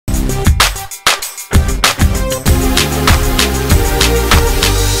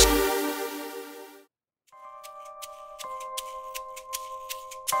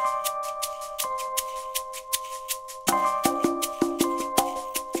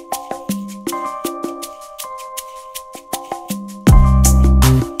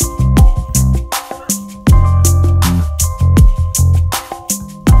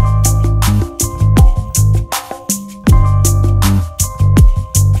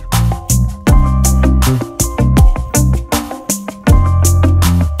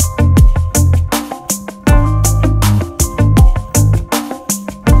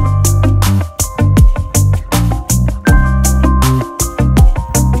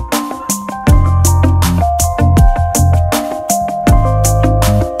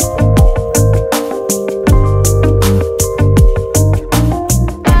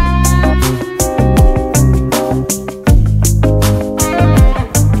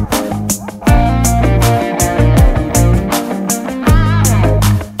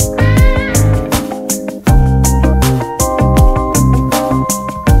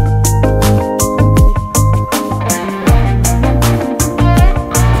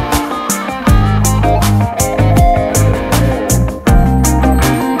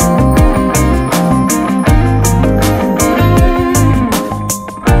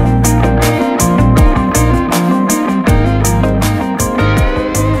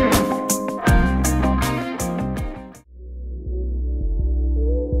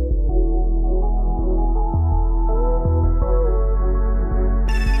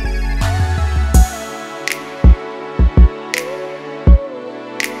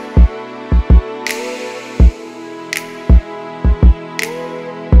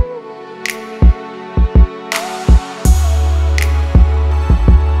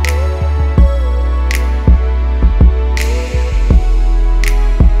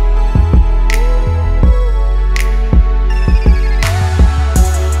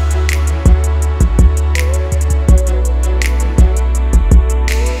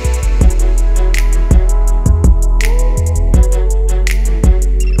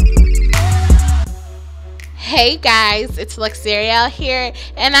Hey guys, it's Alexis Ariel here,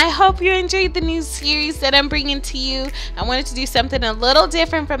 and I hope you enjoyed the new series that I'm bringing to you. I wanted to do something a little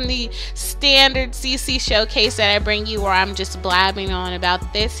different from the standard CC showcase that I bring you, where I'm just blabbing on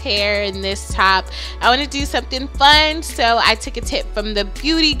about this hair and this top. I want to do something fun, so I took a tip from the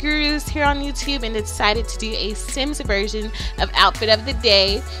beauty gurus here on YouTube and decided to do a Sims version of Outfit of the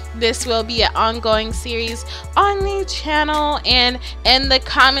Day. This will be an ongoing series on the channel, and in the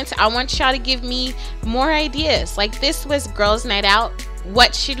comments I want y'all to give me more ideas. Like, this was girls night out,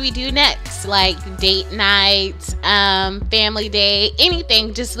 what should we do next? Like date night, family day,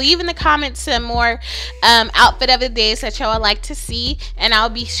 anything. Just leave in the comments some more outfit of the days that y'all would like to see, and I'll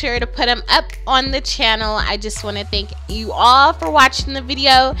be sure to put them up on the channel. I just want to thank you all for watching the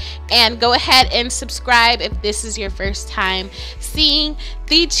video, and go ahead and subscribe if this is your first time seeing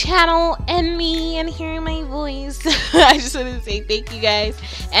the channel and me and hearing my voice. I just want to say thank you guys,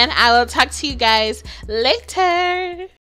 and I will talk to you guys later.